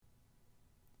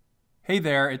Hey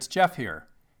there, it's Jeff here.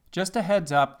 Just a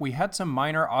heads up, we had some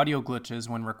minor audio glitches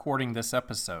when recording this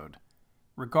episode.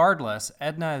 Regardless,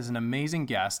 Edna is an amazing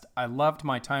guest. I loved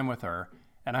my time with her,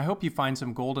 and I hope you find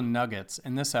some golden nuggets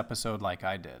in this episode like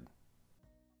I did.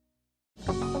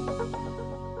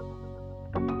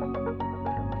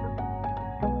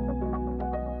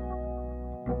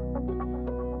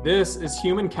 This is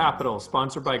Human Capital,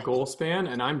 sponsored by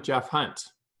Goalspan, and I'm Jeff Hunt.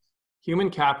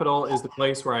 Human Capital is the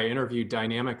place where I interview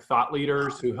dynamic thought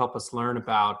leaders who help us learn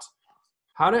about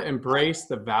how to embrace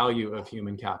the value of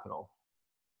human capital.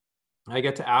 I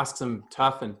get to ask some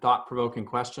tough and thought-provoking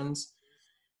questions,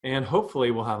 and hopefully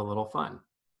we'll have a little fun.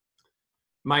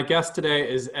 My guest today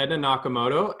is Edna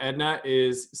Nakamoto. Edna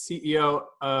is CEO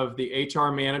of the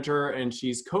HR Manager, and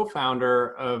she's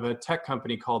co-founder of a tech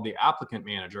company called the Applicant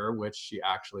Manager, which she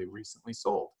actually recently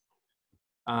sold.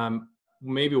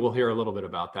 Maybe we'll hear a little bit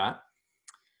about that.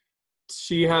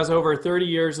 She has over 30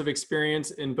 years of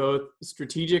experience in both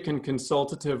strategic and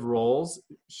consultative roles.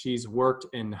 She's worked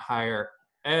in higher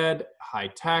ed, high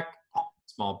tech,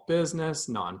 small business,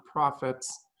 nonprofits.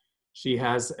 She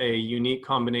has a unique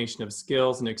combination of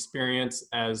skills and experience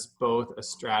as both a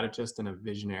strategist and a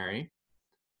visionary.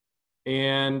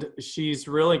 And she's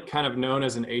really kind of known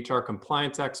as an HR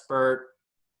compliance expert.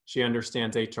 She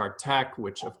understands HR tech,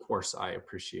 which of course I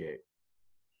appreciate.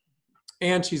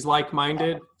 And she's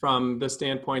like-minded from the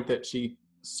standpoint that she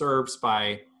serves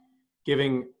by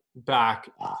giving back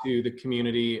to the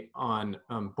community on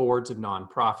boards of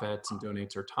nonprofits and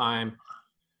donates her time.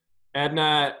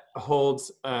 Edna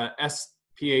holds a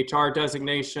SPHR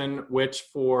designation, which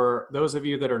for those of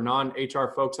you that are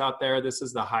non-HR folks out there, this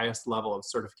is the highest level of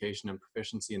certification and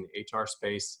proficiency in the HR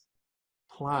space.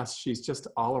 Plus, she's just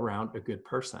all around a good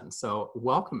person. So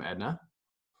welcome, Edna.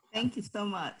 Thank you so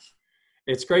much.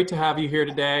 It's great to have you here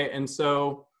today. And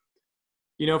so,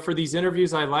 you know, for these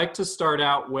interviews, I like to start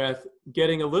out with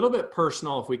getting a little bit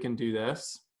personal if we can do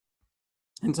this.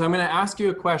 And so I'm going to ask you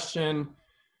a question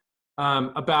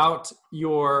about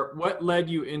what led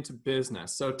you into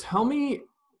business. So tell me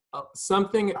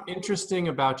something interesting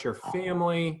about your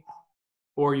family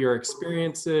or your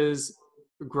experiences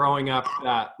growing up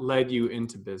that led you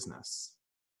into business.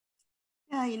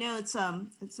 Yeah, you know, it's a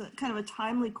kind of a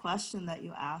timely question that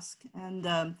you ask.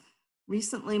 And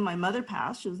recently my mother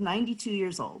passed. She was 92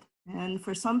 years old. And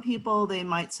for some people, they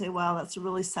might say, wow, that's a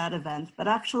really sad event. But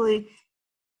actually,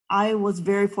 I was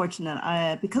very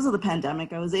fortunate. Because of the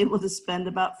pandemic, I was able to spend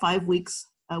about 5 weeks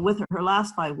with her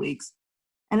last 5 weeks.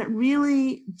 And it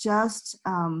really it's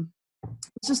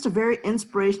just a very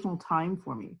inspirational time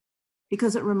for me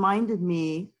because it reminded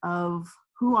me of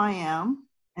who I am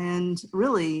and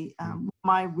really what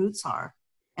my roots are.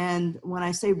 And when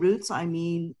I say roots, I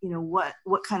mean, you know,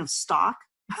 what kind of stock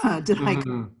did I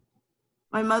come?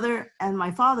 My mother and my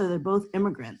father, they're both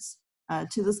immigrants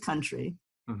to this country.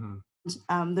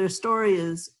 Mm-hmm. Their story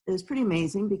is pretty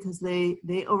amazing because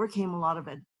they overcame a lot of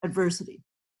adversity.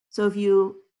 So if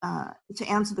you, to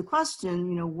answer the question,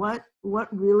 you know, what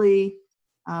really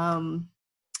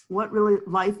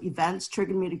life events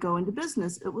triggered me to go into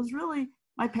business, it was really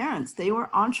my parents. They were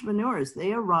entrepreneurs.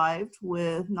 They arrived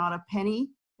with not a penny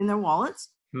in their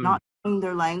wallets, not knowing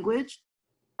their language,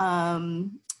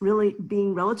 really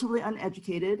being relatively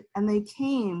uneducated, and they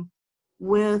came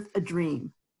with a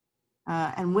dream.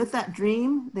 And with that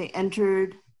dream, they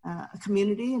entered a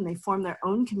community and they formed their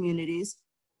own communities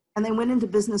and they went into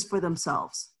business for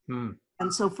themselves. And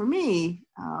so for me,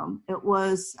 it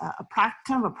was kind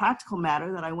of a practical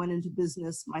matter that I went into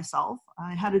business myself.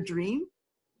 I had a dream.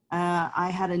 I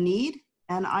had a need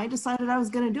and I decided I was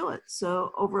going to do it.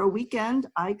 So over a weekend,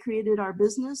 I created our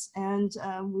business and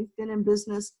we've been in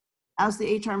business as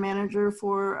the HR manager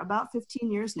for about 15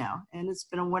 years now. And it's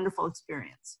been a wonderful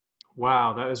experience.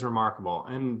 Wow, that is remarkable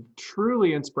and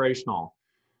truly inspirational.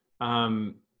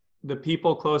 The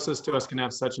people closest to us can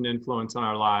have such an influence on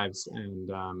our lives.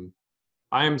 And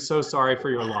I am so sorry for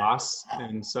your loss.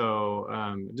 And so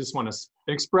I just want to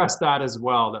express that as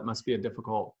well. That must be a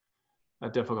difficult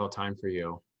time for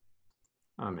you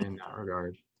in that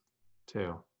regard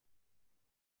too.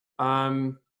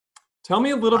 Tell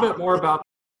me a little bit more about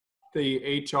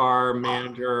the HR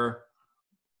manager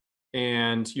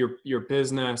and your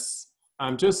business,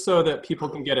 just so that people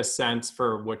can get a sense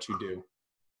for what you do.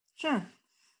 Sure.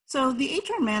 So the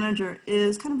HR manager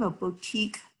is kind of a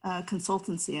boutique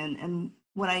consultancy. And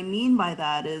what I mean by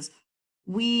that is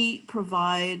we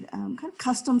provide kind of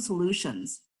custom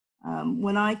solutions.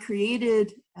 When I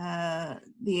created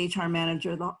the HR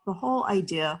manager, the whole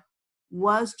idea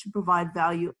was to provide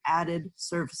value added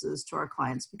services to our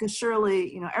clients, because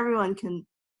surely, you know, everyone can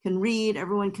read,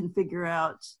 everyone can figure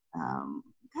out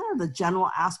kind of the general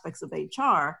aspects of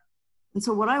HR. And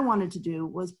so what I wanted to do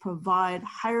was provide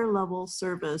higher level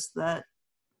service that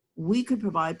we could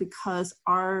provide because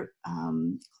our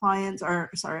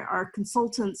our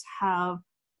consultants have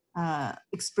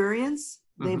experience.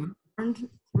 They've learned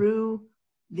through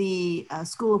the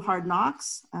School of Hard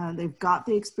Knocks. They've got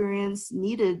the experience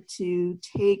needed to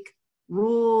take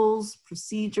rules,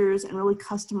 procedures, and really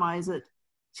customize it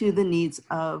to the needs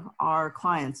of our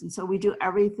clients. And so we do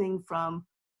everything from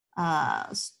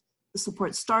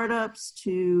support startups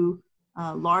to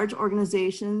large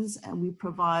organizations, and we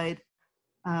provide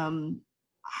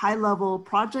high-level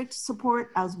project support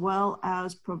as well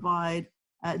as provide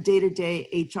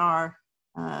day-to-day HR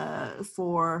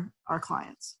for our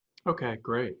clients. Okay,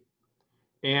 great.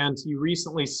 And you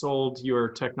recently sold your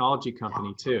technology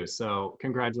company too. So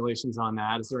congratulations on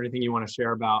that. Is there anything you want to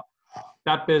share about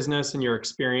that business and your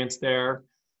experience there?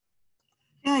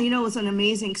 Yeah, it was an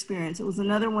amazing experience. It was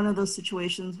another one of those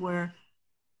situations where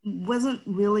it wasn't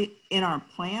really in our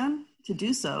plan to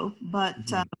do so, but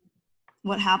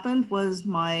what happened was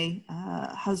my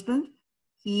husband,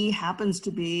 he happens to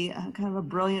be kind of a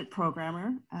brilliant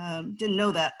programmer. Didn't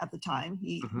know that at the time.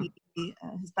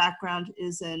 His background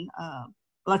is in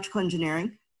electrical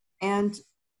engineering, and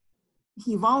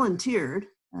he volunteered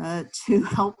to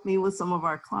help me with some of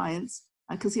our clients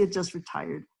because he had just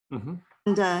retired.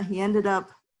 And he ended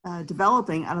up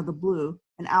developing out of the blue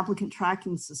an applicant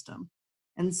tracking system.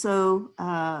 And so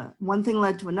one thing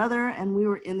led to another, and we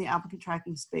were in the applicant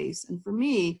tracking space. And for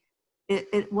me,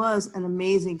 it was an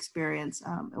amazing experience.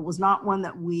 It was not one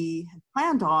that we had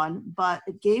planned on, but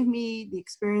it gave me the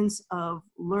experience of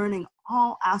learning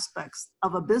all aspects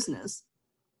of a business.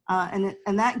 And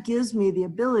that gives me the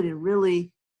ability to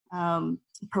really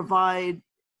provide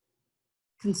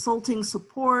consulting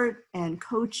support and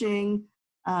coaching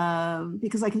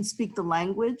because I can speak the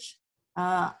language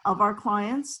of our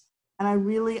clients, and I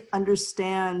really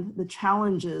understand the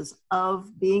challenges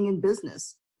of being in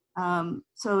business.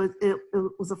 So it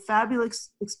was a fabulous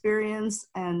experience,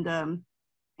 but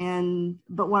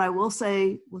what I will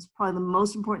say was probably the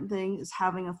most important thing is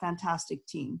having a fantastic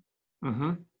team.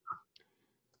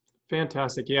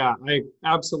 Fantastic. Yeah, I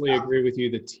absolutely agree with you.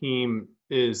 The team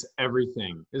is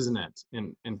everything, isn't it,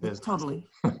 in business? Totally.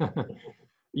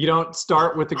 You don't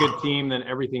start with a good team, then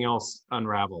everything else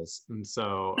unravels. And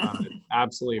so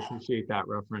absolutely appreciate that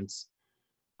reference.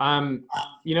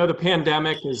 The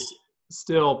pandemic is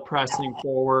still pressing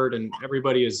forward and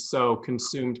everybody is so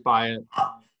consumed by it.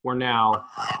 We're now,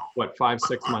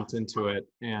 5-6 months into it.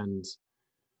 And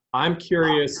I'm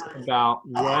curious about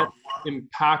what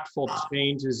impactful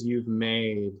changes you've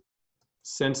made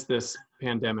since this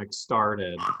pandemic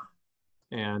started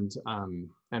and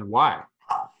why.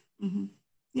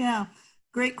 Yeah,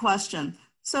 great question.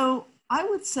 So I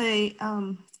would say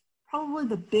probably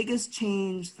the biggest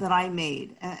change that I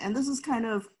made, and this is kind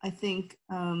of, I think,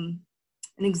 an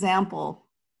example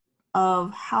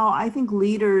of how I think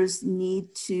leaders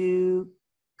need to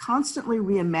constantly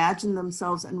reimagine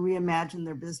themselves and reimagine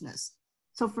their business.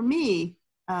 So for me,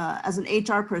 as an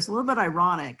HR person, a little bit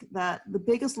ironic that the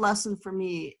biggest lesson for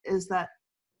me is that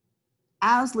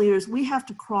as leaders, we have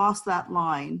to cross that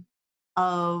line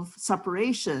of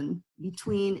separation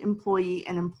between employee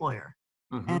and employer.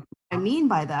 And what I mean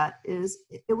by that is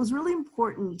it was really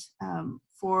important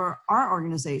for our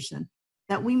organization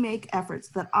that we make efforts,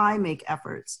 that I make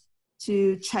efforts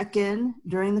to check in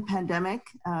during the pandemic,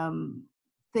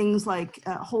 things like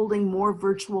holding more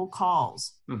virtual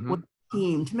calls with the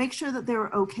team to make sure that they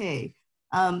were okay.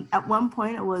 At one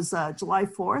point, it was July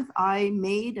 4th, I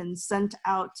made and sent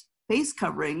out face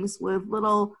coverings with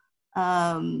little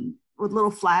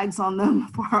flags on them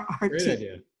for our Great team.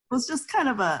 idea. It was just kind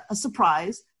of a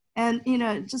surprise. And,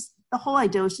 just the whole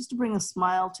idea was just to bring a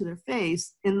smile to their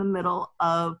face in the middle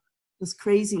of this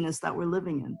craziness that we're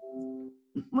living in.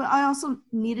 Well, I also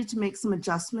needed to make some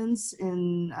adjustments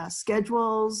in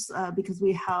schedules because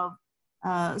we have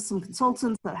some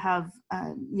consultants that have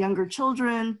younger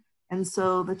children. And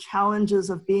so the challenges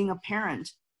of being a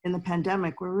parent in the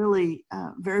pandemic were really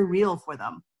very real for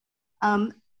them.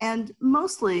 And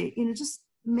mostly, just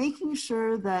making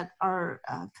sure that our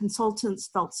consultants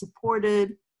felt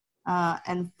supported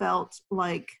and felt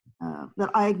like that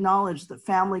I acknowledge that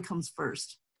family comes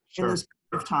first in this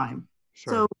period of time.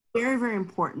 So very, very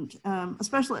important,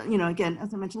 especially, again,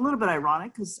 as I mentioned, a little bit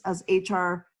ironic because as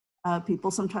HR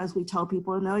people, sometimes we tell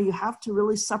people, no, you have to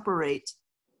really separate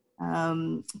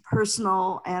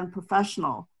personal and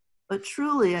professional. But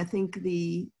truly, I think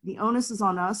the onus is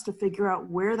on us to figure out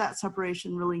where that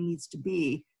separation really needs to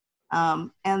be.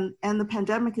 And the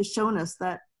pandemic has shown us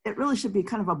that it really should be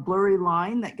kind of a blurry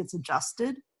line that gets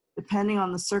adjusted depending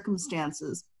on the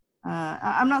circumstances.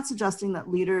 I'm not suggesting that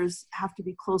leaders have to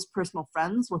be close personal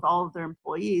friends with all of their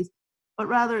employees, but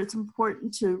rather it's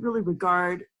important to really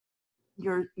regard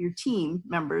your team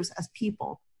members as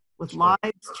people with Sure.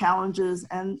 lives, challenges,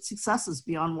 and successes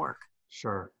beyond work.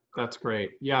 Sure. That's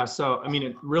great. Yeah. So, I mean,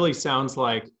 it really sounds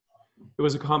like it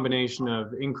was a combination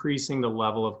of increasing the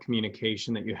level of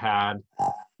communication that you had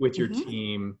with your Mhm.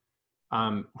 team,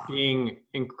 being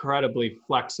incredibly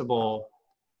flexible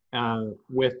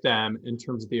with them in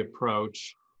terms of the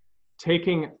approach,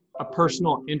 taking a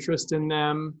personal interest in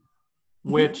them,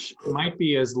 Mhm. which might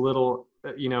be as little,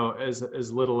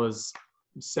 as little as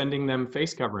sending them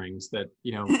face coverings that,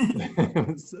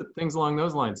 things along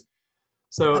those lines.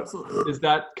 So Absolutely. does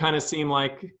that kind of seem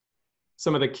like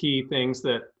some of the key things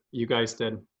that you guys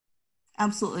did?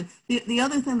 Absolutely. The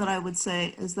other thing that I would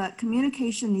say is that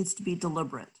communication needs to be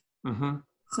deliberate. Mm-hmm.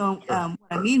 So Sure. what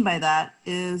I mean by that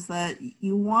is that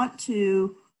you want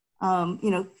to,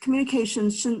 communication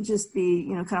shouldn't just be,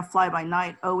 kind of fly by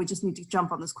night. Oh, we just need to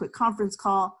jump on this quick conference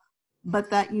call, but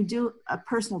that you do a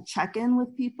personal check-in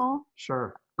with people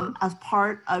Sure. as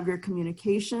part of your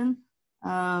communication.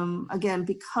 Again,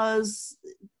 because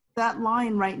that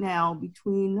line right now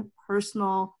between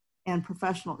personal and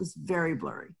professional is very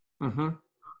blurry. Mm-hmm.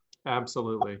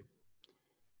 Absolutely.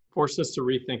 Forced us to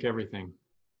rethink everything.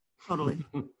 Totally.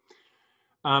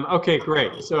 Okay,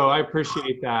 great. So I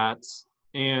appreciate that.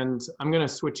 And I'm going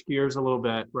to switch gears a little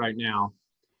bit right now.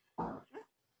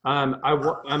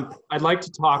 I'd like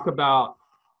to talk about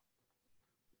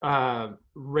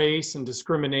race and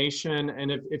discrimination.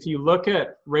 And if you look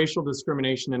at racial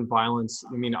discrimination and violence,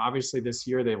 I mean, obviously this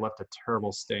year they left a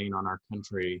terrible stain on our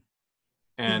country.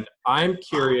 Yeah. And I'm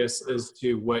curious as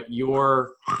to what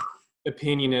your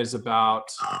opinion is about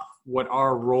what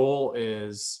our role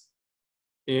is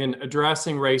in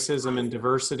addressing racism and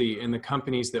diversity in the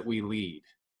companies that we lead.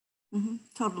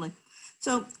 Totally.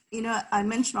 So, I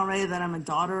mentioned already that I'm a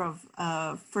daughter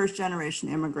of first generation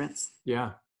immigrants.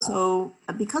 Yeah. So,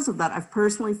 because of that, I've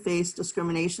personally faced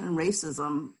discrimination and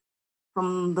racism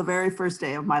from the very first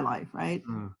day of my life, right?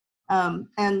 Mm,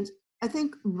 And I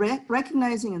think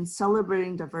recognizing and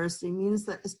celebrating diversity means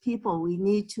that as people, we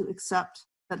need to accept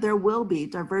that there will be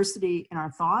diversity in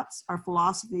our thoughts, our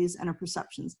philosophies, and our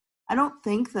perceptions. I don't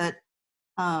think that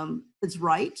it's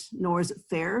right, nor is it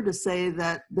fair to say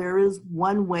that there is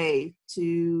one way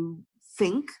to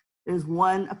think, there's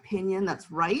one opinion that's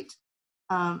right.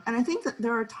 And I think that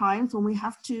there are times when we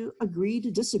have to agree to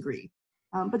disagree.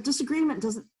 But disagreement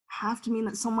doesn't have to mean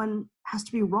that someone has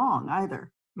to be wrong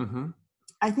either. mm-hmm.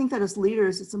 I think that as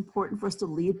leaders, it's important for us to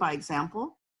lead by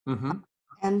example. Mm-hmm.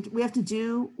 And we have to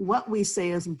do what we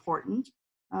say is important.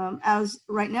 As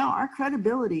right now, our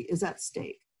credibility is at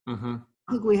stake. Mm-hmm.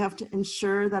 I think we have to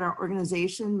ensure that our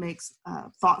organization makes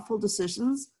thoughtful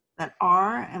decisions that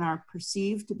are and are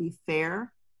perceived to be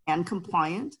fair and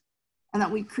compliant, and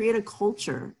that we create a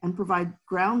culture and provide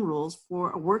ground rules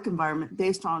for a work environment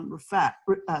based on respect,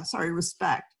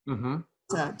 Mm-hmm.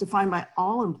 defined by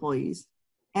all employees.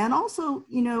 And also,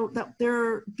 that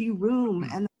there be room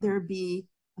and that there be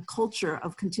a culture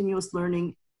of continuous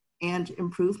learning and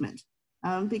improvement.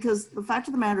 Because the fact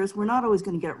of the matter is we're not always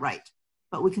going to get it right,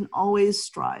 but we can always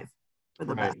strive for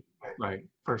the best. Right,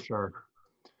 for sure.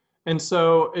 And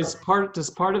so does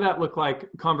part of that look like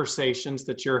conversations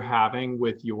that you're having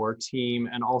with your team?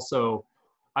 And also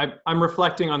I'm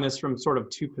reflecting on this from sort of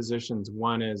two positions.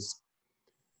 One is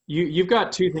you've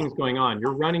got two things going on.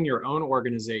 You're running your own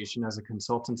organization as a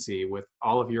consultancy with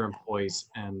all of your employees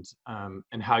and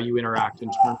how you interact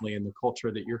internally and the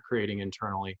culture that you're creating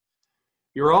internally.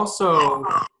 You're also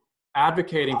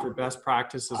advocating for best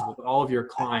practices with all of your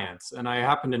clients. And I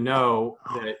happen to know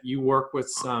that you work with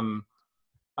some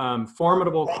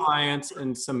formidable clients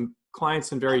and some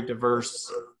clients in very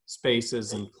diverse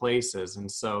spaces and places. And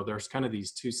so there's kind of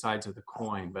these two sides of the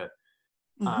coin. But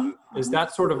is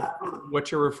that sort of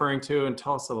what you're referring to? And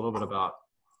tell us a little bit about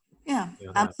Yeah,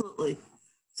 that. absolutely.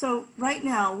 So right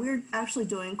now, we're actually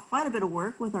doing quite a bit of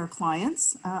work with our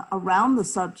clients around the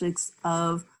subjects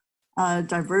of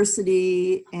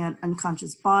diversity and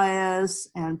unconscious bias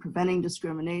and preventing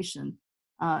discrimination.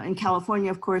 In California,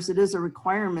 of course, it is a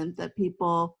requirement that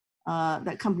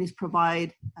that companies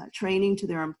provide training to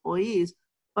their employees.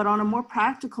 But on a more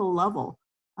practical level,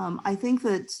 I think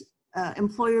that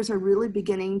employers are really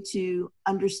beginning to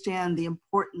understand the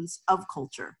importance of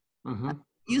culture. Mm-hmm. It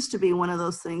used to be one of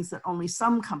those things that only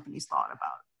some companies thought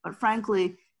about. But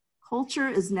frankly, culture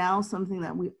is now something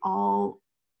that we all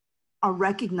are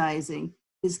recognizing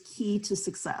is key to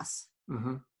success.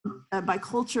 Mm-hmm. By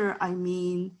culture, I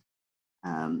mean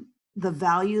the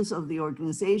values of the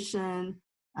organization,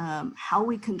 how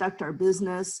we conduct our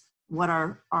business, what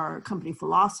our company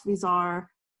philosophies are,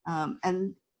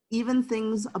 and even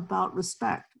things about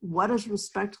respect. What does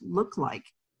respect look like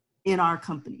in our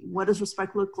company? What does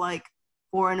respect look like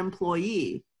for an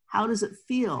employee? How does it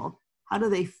feel? How do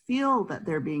they feel that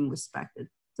they're being respected?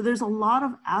 So there's a lot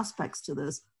of aspects to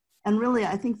this. And really,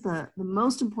 I think the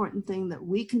most important thing that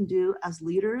we can do as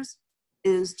leaders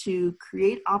is to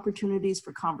create opportunities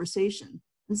for conversation.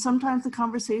 And sometimes the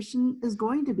conversation is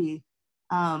going to be,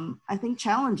 I think,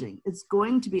 challenging. It's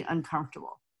going to be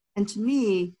uncomfortable. And to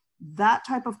me, that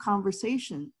type of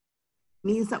conversation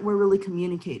means that we're really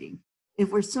communicating.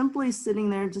 If we're simply sitting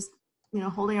there just,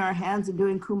 holding our hands and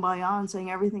doing kumbaya and saying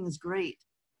everything is great,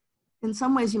 in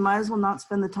some ways, you might as well not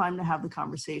spend the time to have the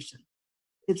conversation.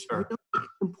 It's Sure. really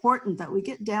important that we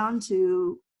get down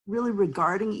to really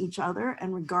regarding each other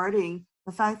and regarding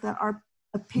the fact that our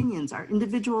opinions, our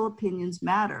individual opinions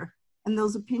matter. And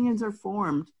those opinions are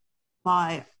formed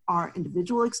by our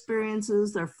individual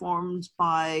experiences. They're formed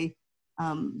by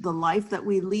the life that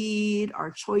we lead, our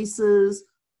choices,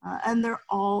 and they're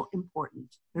all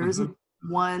important. There isn't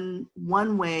one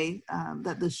way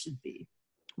that this should be.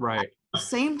 Right. At the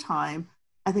same time,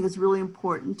 I think it's really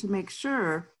important to make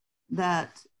sure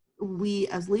that we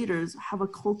as leaders have a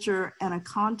culture and a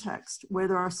context where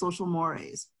there are social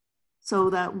mores, so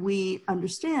that we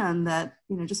understand that,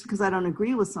 just because I don't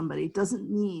agree with somebody doesn't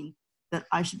mean that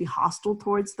I should be hostile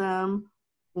towards them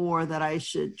or that I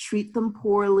should treat them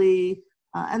poorly,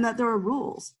 and that there are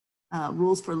rules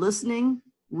for listening,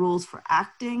 rules for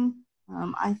acting.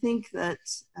 I think that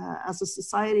as a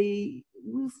society,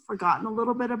 we've forgotten a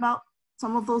little bit about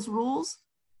some of those rules,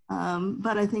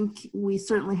 but I think we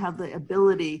certainly have the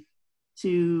ability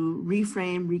to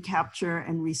reframe, recapture,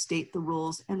 and restate the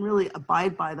rules and really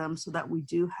abide by them so that we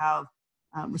do have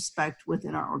respect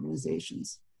within our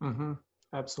organizations.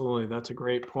 Absolutely. That's a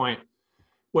great point.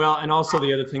 Well, and also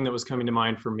the other thing that was coming to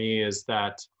mind for me is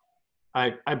that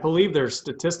I believe there's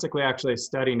statistically actually a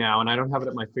study now, and I don't have it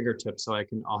at my fingertips, so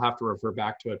I'll have to refer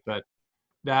back to it, but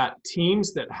that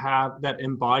teams that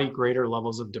embody greater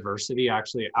levels of diversity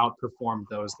actually outperform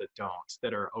those that don't,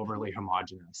 that are overly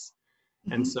homogenous.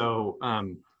 And so,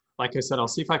 like I said, I'll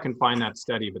see if I can find that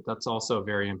study, but that's also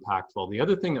very impactful. The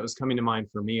other thing that was coming to mind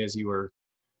for me as you were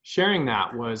sharing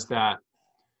that was that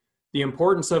the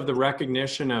importance of the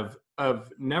recognition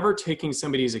of never taking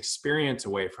somebody's experience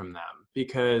away from them.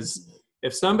 Because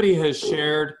if somebody has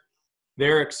shared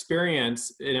their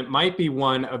experience, and it might be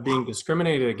one of being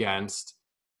discriminated against,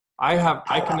 I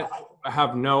can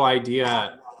have no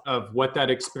idea of what that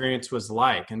experience was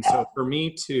like. And so for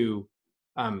me to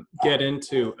get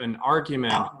into an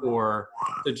argument or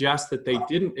suggest that they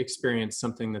didn't experience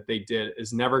something that they did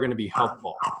is never going to be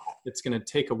helpful. It's going to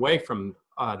take away from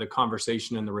the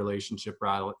conversation and the relationship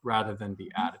rather than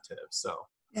be additive. So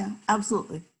yeah,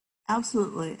 absolutely.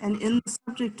 Absolutely. And in the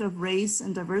subject of race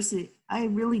and diversity, I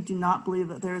really do not believe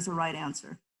that there is a right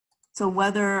answer. So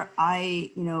whether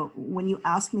when you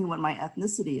ask me what my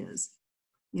ethnicity is,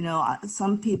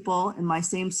 some people in my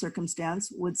same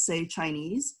circumstance would say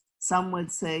Chinese. Some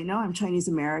would say, no, I'm Chinese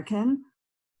American.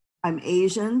 I'm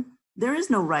Asian. There is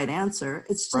no right answer.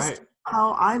 It's just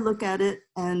how I look at it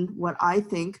and what I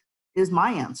think is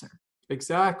my answer.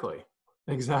 Exactly.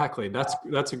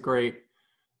 That's a great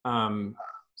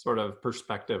sort of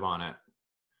perspective on it.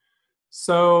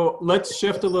 So let's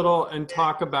shift a little and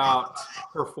talk about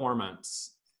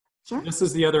performance. Sure. This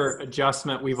is the other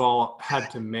adjustment we've all had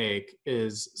to make,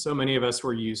 is so many of us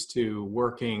were used to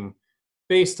working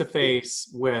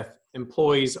face-to-face with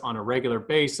employees on a regular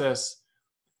basis.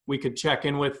 We could check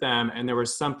in with them, and there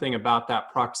was something about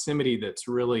that proximity that's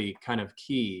really kind of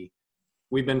key.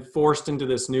 We've been forced into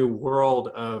this new world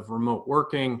of remote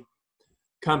working.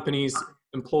 Companies,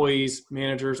 employees,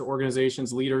 managers,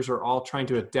 organizations, leaders are all trying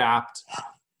to adapt.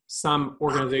 Some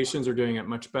organizations are doing it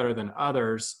much better than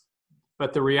others.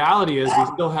 But the reality is we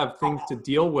still have things to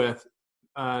deal with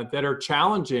that are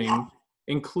challenging,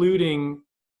 including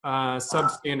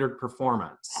substandard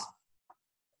performance.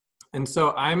 And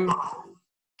so I'm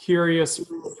curious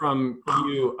from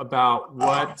you about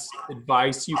what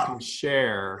advice you can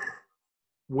share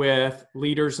with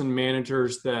leaders and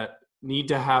managers that need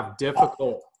to have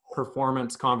difficult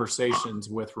performance conversations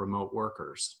with remote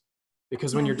workers.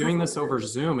 Because when you're doing this over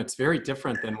Zoom, it's very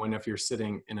different than if you're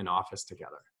sitting in an office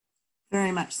together.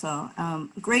 Very much so.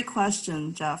 Great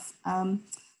question, Jeff.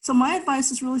 So my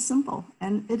advice is really simple,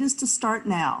 and it is to start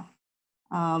now.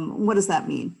 What does that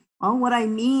mean? Well, what I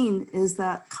mean is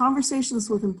that conversations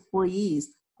with employees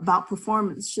about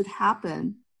performance should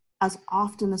happen as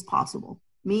often as possible,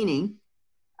 meaning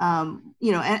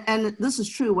You know, and this is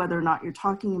true whether or not you're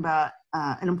talking about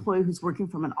an employee who's working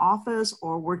from an office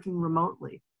or working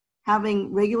remotely.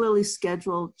 Having regularly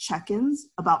scheduled check-ins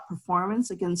about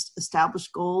performance against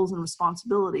established goals and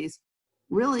responsibilities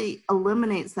really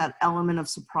eliminates that element of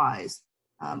surprise.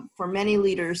 For many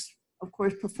leaders, of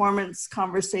course, performance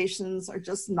conversations are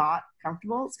just not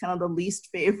comfortable. It's kind of the least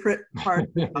favorite part.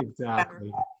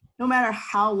 Exactly. No matter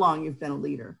how long you've been a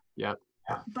leader. Yep.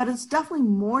 But it's definitely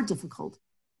more difficult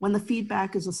when the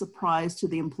feedback is a surprise to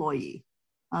the employee.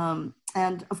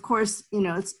 And of course, you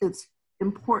know, it's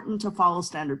important to follow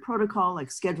standard protocol, like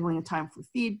scheduling a time for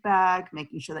feedback,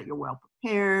 making sure that you're well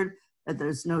prepared, that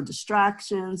there's no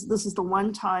distractions. This is the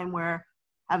one time where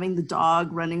having the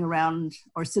dog running around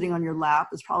or sitting on your lap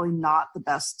is probably not the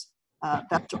best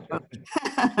approach.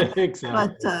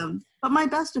 Exactly. But my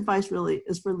best advice really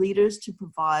is for leaders to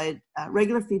provide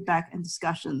regular feedback and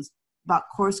discussions about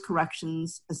course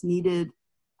corrections as needed,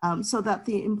 so that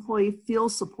the employee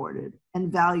feels supported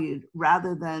and valued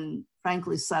rather than,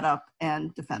 frankly, set up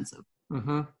and defensive.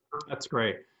 Mm-hmm. That's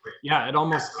great. Yeah, it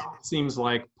almost seems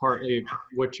like partly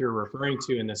what you're referring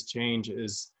to in this change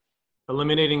is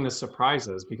eliminating the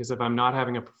surprises, because if I'm not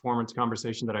having a performance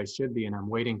conversation that I should be and I'm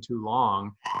waiting too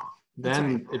long,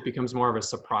 then it becomes more of a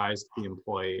surprise to the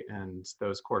employee and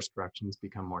those course corrections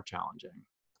become more challenging.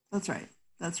 That's right.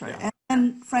 That's right. Yeah.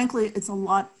 And frankly, it's a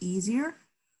lot easier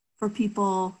for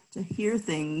people to hear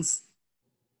things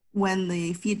when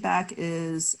the feedback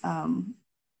is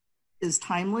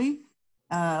timely,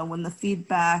 when the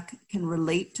feedback can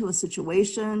relate to a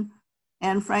situation,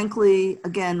 and frankly,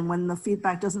 again, when the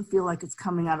feedback doesn't feel like it's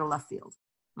coming out of left field.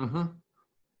 Mm-hmm.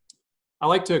 I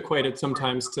like to equate it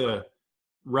sometimes to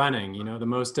running. You know, the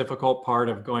most difficult part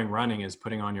of going running is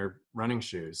putting on your running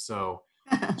shoes. So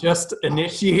just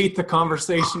initiate the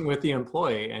conversation with the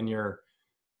employee and you're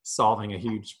solving a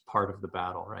huge part of the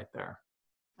battle right there.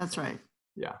 That's right.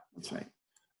 Yeah. That's right.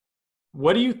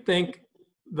 What do you think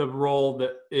the role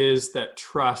that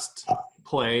trust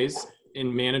plays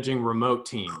in managing remote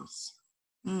teams?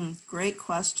 Great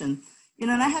question. You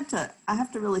know, and I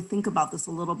have to really think about this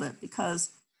a little bit because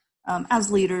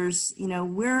as leaders, you know,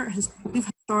 we've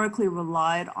historically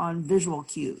relied on visual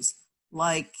cues,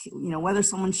 like, you know, whether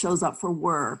someone shows up for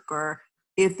work or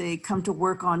if they come to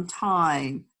work on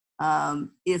time,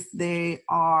 if they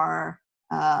are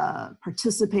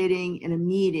participating in a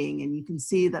meeting and you can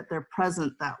see that they're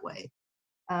present that way.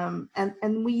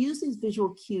 And we use these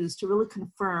visual cues to really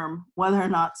confirm whether or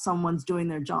not someone's doing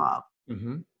their job.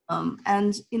 Mm-hmm.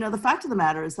 And, you know, the fact of the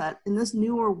matter is that in this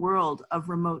newer world of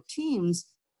remote teams,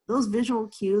 those visual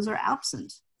cues are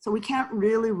absent. So we can't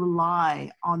really rely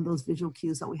on those visual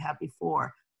cues that we had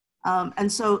before. And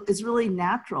so it's really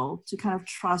natural to kind of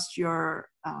trust your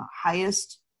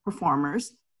highest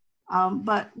performers.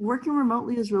 But working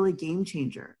remotely is really a game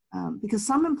changer because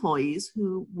some employees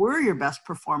who were your best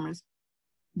performers,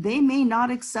 they may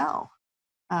not excel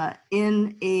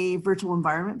in a virtual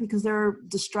environment because there are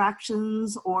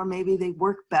distractions, or maybe they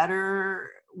work better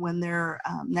when they're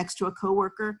next to a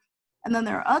coworker. And then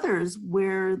there are others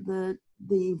where the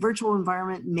virtual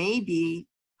environment may be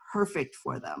perfect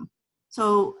for them.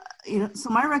 So, you know, so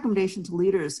my recommendation to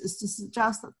leaders is to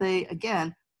suggest that they,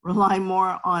 again, rely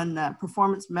more on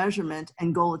performance measurement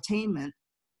and goal attainment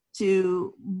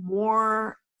to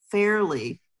more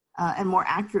fairly and more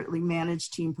accurately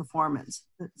manage team performance.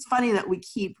 It's funny that we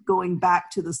keep going back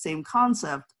to the same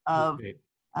concept of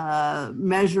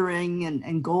measuring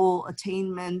and goal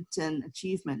attainment and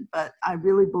achievement, but I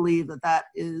really believe that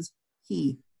is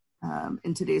key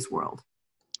in today's world.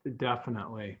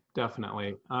 Definitely.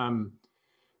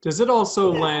 Does it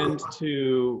also lend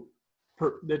to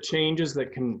the changes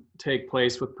that can take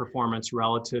place with performance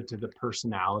relative to the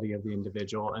personality of the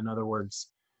individual? In other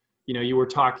words, you know, you were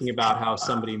talking about how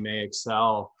somebody may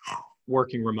excel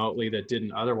working remotely that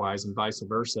didn't otherwise, and vice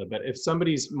versa. But if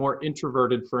somebody's more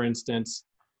introverted, for instance,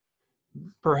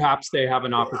 perhaps they have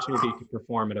an opportunity to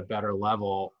perform at a better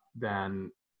level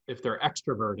than if they're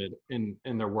extroverted and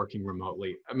they're working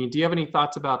remotely. I mean, do you have any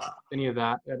thoughts about any of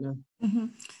that, Edna? Mm-hmm.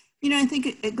 You know, I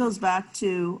think it goes back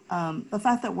to the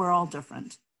fact that we're all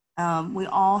different. We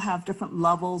all have different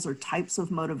levels or types of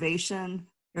motivation.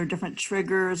 There are different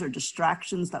triggers or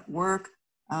distractions that work.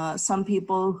 Some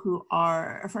people who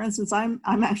are, for instance, I'm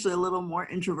actually a little more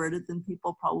introverted than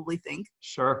people probably think.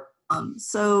 Sure.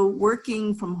 So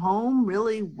working from home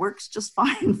really works just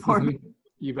fine for me.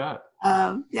 You bet.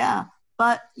 Yeah.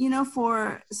 But, you know,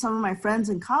 for some of my friends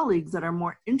and colleagues that are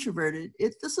more introverted,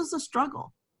 this is a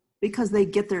struggle because they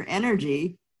get their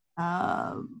energy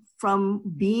from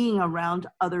being around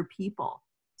other people.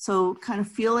 So kind of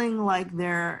feeling like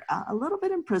they're a little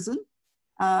bit in prison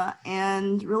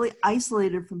and really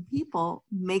isolated from people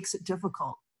makes it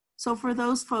difficult. So for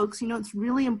those folks, it's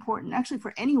really important, actually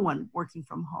for anyone working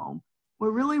from home, we're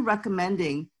really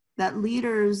recommending that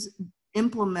leaders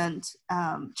implement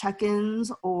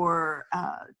check-ins or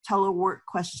telework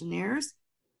questionnaires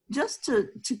just to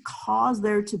cause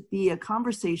there to be a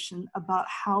conversation about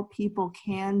how people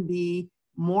can be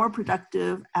more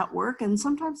productive at work. And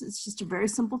sometimes it's just a very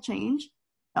simple change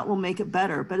that will make it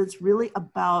better. But it's really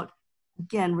about,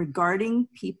 again, regarding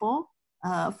people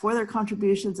for their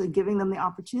contributions and giving them the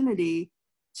opportunity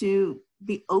to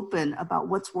be open about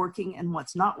what's working and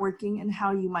what's not working and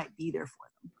how you might be there for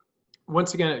them.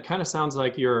 Once again, it kind of sounds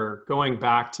like you're going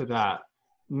back to that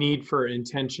need for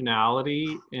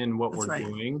intentionality in what we're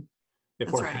doing.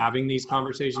 If we're having these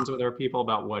conversations with our people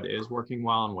about what is working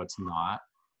well and what's not,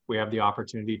 we have the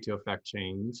opportunity to affect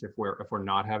change. If we're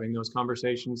not having those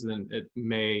conversations, then it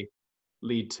may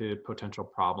lead to potential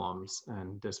problems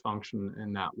and dysfunction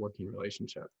in that working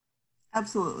relationship.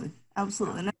 Absolutely.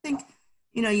 And I think,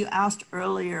 you asked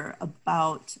earlier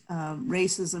about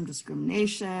racism,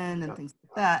 discrimination, and things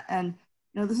like that. And,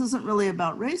 this isn't really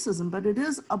about racism, but it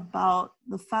is about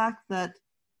the fact that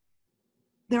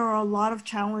there are a lot of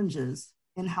challenges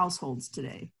in households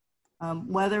today,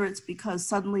 whether it's because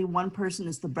suddenly one person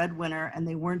is the breadwinner and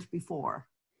they weren't before,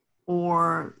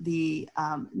 or the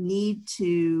need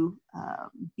to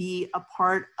be a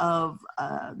part of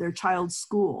their child's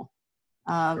school.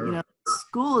 Sure.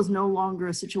 School is no longer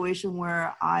a situation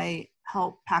where I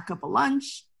help pack up a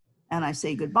lunch and I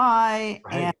say goodbye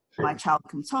and my child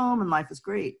comes home and life is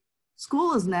great.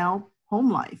 School is now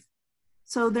home life.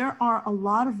 So there are a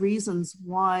lot of reasons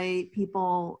why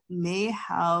people may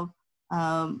have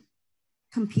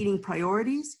competing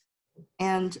priorities.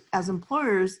 And as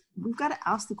employers, we've got to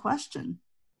ask the question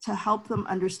to help them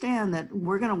understand that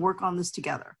we're going to work on this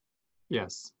together.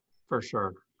 Yes, for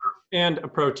sure. And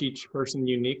approach each person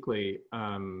uniquely.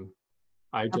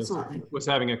 I just was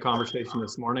having a conversation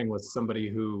this morning with somebody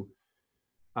who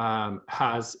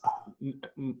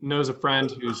knows a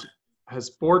friend has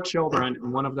 4 children,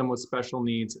 and one of them with special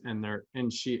needs, and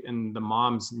the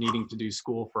mom's needing to do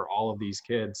school for all of these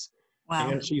kids. Wow.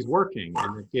 And she's working,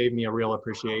 and it gave me a real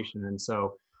appreciation. And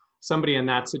so somebody in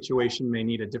that situation may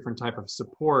need a different type of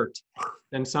support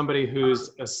than somebody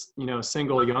who's a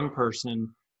single young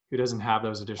person who doesn't have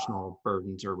those additional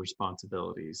burdens or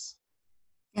responsibilities.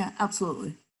 Yeah,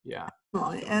 absolutely. Yeah.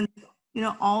 Absolutely. And,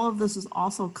 all of this is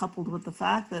also coupled with the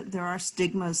fact that there are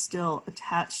stigmas still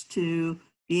attached to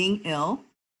being ill.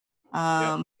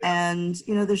 And,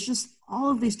 there's just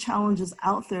all of these challenges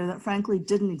out there that frankly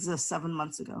didn't exist 7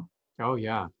 months ago. Oh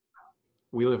yeah.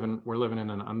 We're living in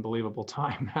an unbelievable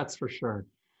time. That's for sure.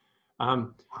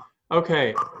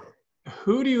 Okay.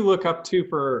 Who do you look up to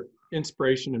for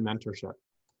inspiration and mentorship?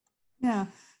 Yeah.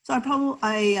 So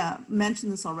I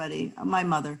mentioned this already. My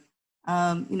mother,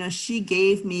 she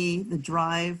gave me the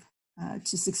drive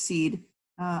to succeed.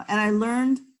 And I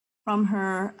learned from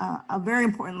her a very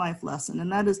important life lesson,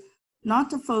 and that is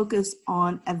not to focus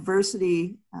on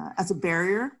adversity as a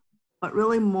barrier, but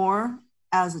really more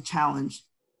as a challenge.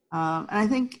 And I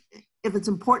think if it's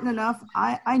important enough,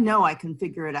 I know I can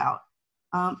figure it out.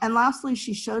 And lastly,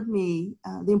 she showed me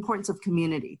the importance of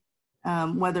community,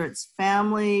 whether it's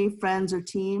family, friends, or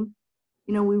team.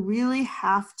 We really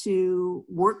have to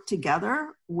work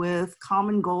together with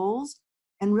common goals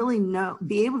and really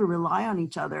be able to rely on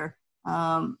each other,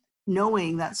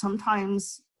 knowing that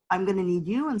sometimes I'm going to need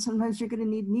you and sometimes you're going to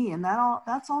need me, and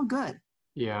that's all good.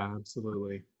 Yeah,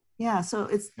 absolutely. Yeah, so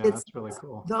it's that's really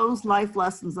cool. Those life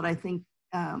lessons that I think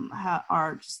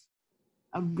are just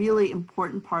a really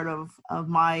important part of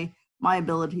my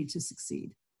ability to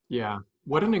succeed. Yeah,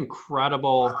 what an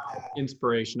incredible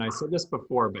inspiration. I said this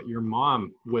before, but your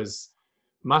mom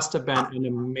must have been an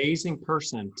amazing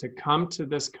person to come to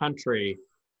this country,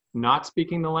 not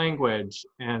speaking the language,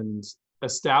 and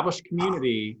establish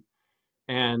community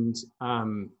and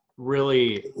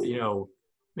really,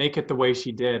 make it the way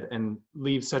she did and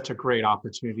leave such a great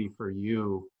opportunity for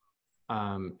you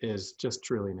is just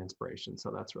truly an inspiration.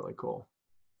 So that's really cool.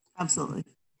 Absolutely.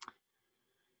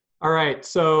 All right.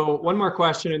 So one more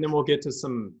question, and then we'll get to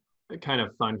some kind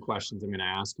of fun questions I'm going to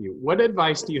ask you. What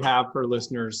advice do you have for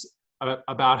listeners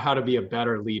about how to be a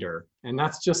better leader? And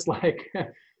that's just like,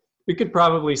 we could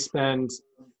probably spend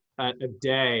a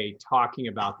day talking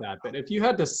about that. But if you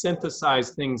had to synthesize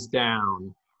things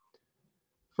down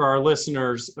for our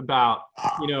listeners about,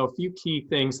 a few key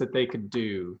things that they could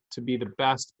do to be the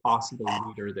best possible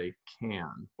leader they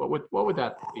can, what would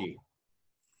that be?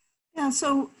 Yeah,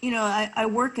 so, I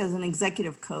work as an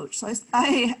executive coach. So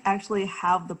I actually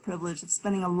have the privilege of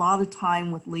spending a lot of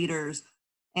time with leaders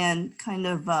and kind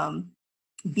of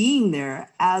being there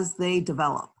as they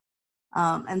develop.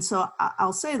 And so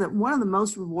I'll say that one of the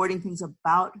most rewarding things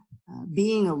about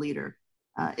being a leader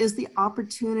is the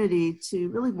opportunity to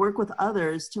really work with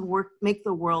others to make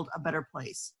the world a better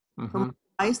place. Mm-hmm. So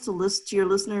my advice to your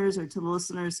listeners or to the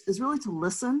listeners is really to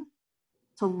listen,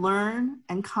 to learn,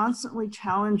 and constantly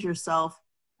challenge yourself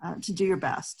to do your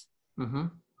best. Mm-hmm.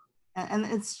 And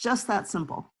it's just that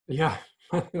simple. Yeah,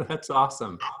 that's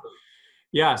awesome.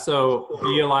 Yeah, so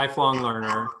be a lifelong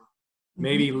learner.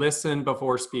 Maybe listen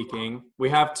before speaking. We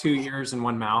have 2 ears and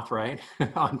 1 mouth, right?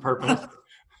 On purpose.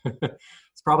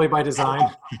 It's probably by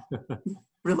design.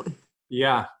 Really?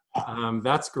 Yeah,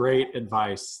 that's great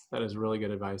advice. That is really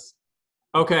good advice.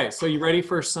 Okay, so you ready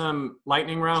for some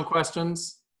lightning round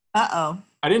questions? Uh-oh.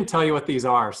 I didn't tell you what these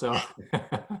are, so.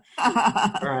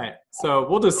 All right, so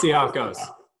we'll just see how it goes.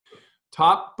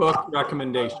 Top book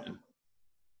recommendation.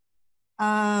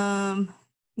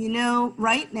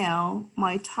 Right now,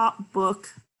 my top book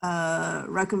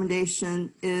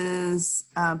recommendation is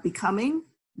Becoming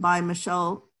by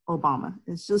Michelle Obama.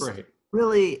 It's just Great.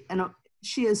 really, and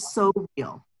she is so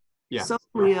real. Yeah. So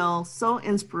real, so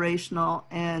inspirational.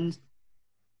 And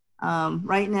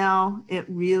right now, it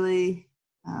really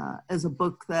is a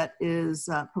book that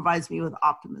provides me with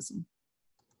optimism.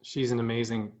 She's an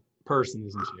amazing person,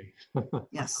 isn't she?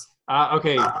 Yes.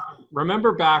 Okay,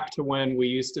 remember back to when we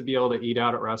used to be able to eat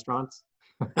out at restaurants?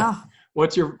 Oh.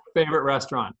 What's your favorite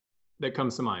restaurant that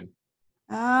comes to mind?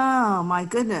 Oh my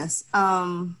goodness.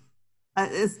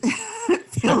 It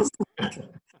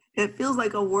feels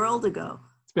like a world ago.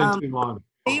 It's been too long.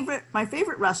 My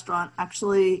favorite restaurant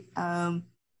actually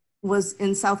was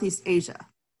in Southeast Asia.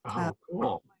 Oh,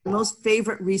 cool. The most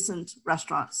favorite recent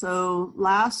restaurant. So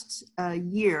last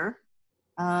year,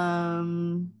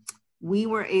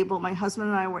 my husband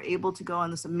and I were able to go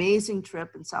on this amazing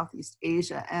trip in Southeast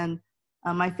Asia. And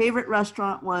my favorite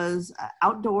restaurant was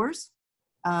outdoors,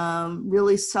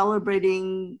 really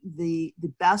celebrating the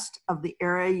best of the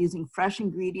area using fresh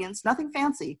ingredients, nothing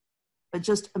fancy, but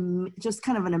just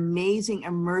kind of an amazing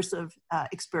immersive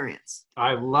experience.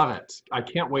 I love it. I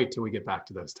can't wait till we get back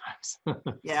to those times.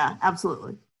 Yeah,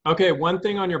 absolutely. Okay, one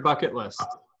thing on your bucket list.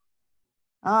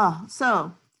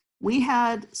 So we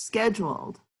had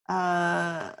scheduled,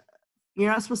 you're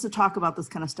not supposed to talk about this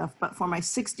kind of stuff, but for my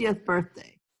 60th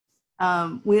birthday,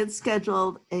 we had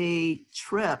scheduled a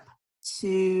trip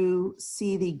to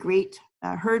see the great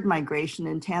herd migration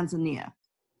in Tanzania.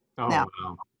 Oh, now,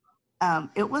 wow.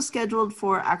 It was scheduled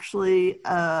for actually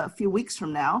a few weeks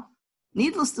from now.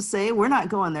 Needless to say, we're not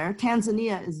going there.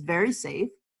 Tanzania is very safe.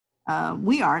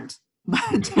 We aren't,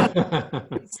 but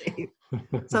safe.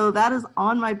 So that is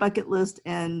on my bucket list,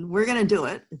 and we're going to do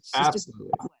it. It's just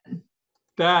absolutely.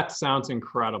 That sounds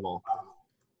incredible.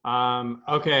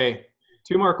 Okay,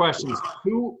 2 more questions.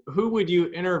 Who would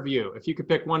you interview if you could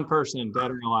pick one person,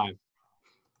 dead or alive?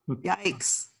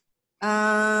 Yikes.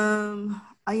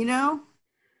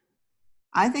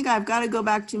 I think I've got to go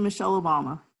back to Michelle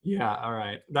Obama. Yeah, all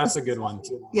right. That's a good one.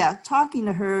 Yeah, talking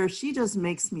to her, she just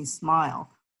makes me smile.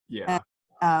 Yeah.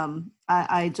 And,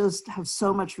 I just have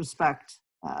so much respect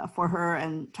for her,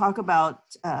 and talk about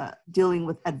dealing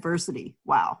with adversity.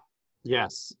 Wow.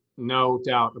 Yes, no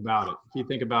doubt about it. If you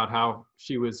think about how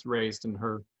she was raised and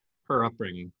her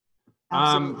upbringing.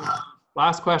 Absolutely.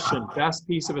 Last question, best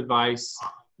piece of advice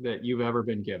that you've ever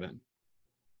been given?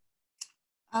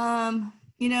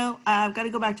 I've got to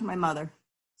go back to my mother.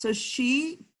 So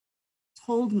she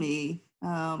told me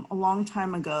a long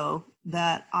time ago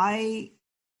that I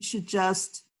should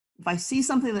just, if I see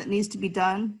something that needs to be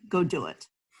done, go do it.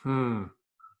 And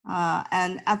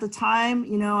at the time,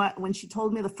 when she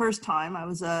told me the first time, I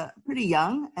was pretty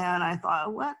young, and I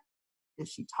thought, what is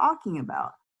she talking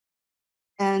about?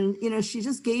 And, she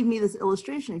just gave me this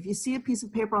illustration. If you see a piece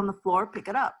of paper on the floor, pick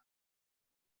it up.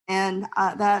 And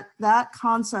that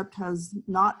concept has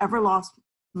not ever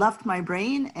left my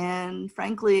brain. And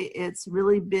frankly, it's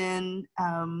really been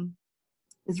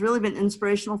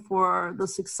inspirational for the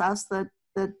success that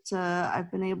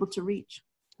I've been able to reach.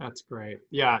 That's great.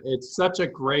 Yeah, it's such a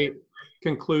great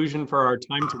conclusion for our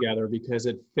time together, because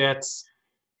it fits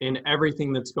in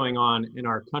everything that's going on in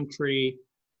our country,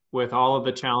 with all of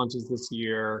the challenges this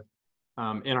year,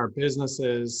 in our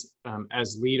businesses,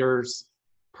 as leaders,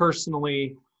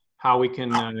 personally, how we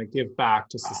can give back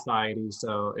to society.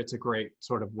 So it's a great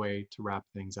sort of way to wrap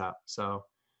things up. So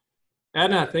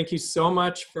Edna, thank you so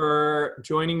much for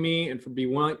joining me and for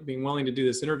being willing to do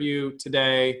this interview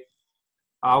today.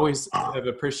 I always have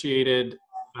appreciated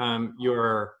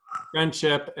your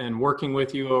friendship and working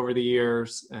with you over the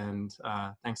years. And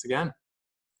thanks again.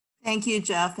 Thank you,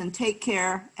 Jeff, and take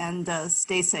care and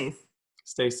stay safe.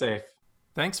 Stay safe.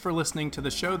 Thanks for listening to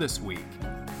the show this week.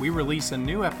 We release a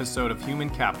new episode of Human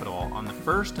Capital on the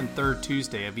first and third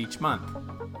Tuesday of each month.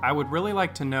 I would really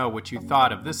like to know what you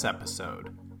thought of this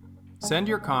episode. Send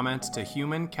your comments to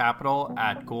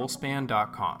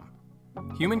humancapital@goalspan.com.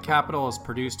 Human Capital is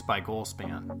produced by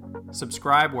Goalspan.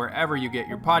 Subscribe wherever you get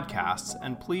your podcasts,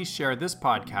 and please share this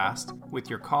podcast with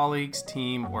your colleagues,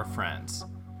 team, or friends.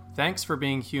 Thanks for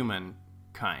being human,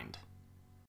 kind.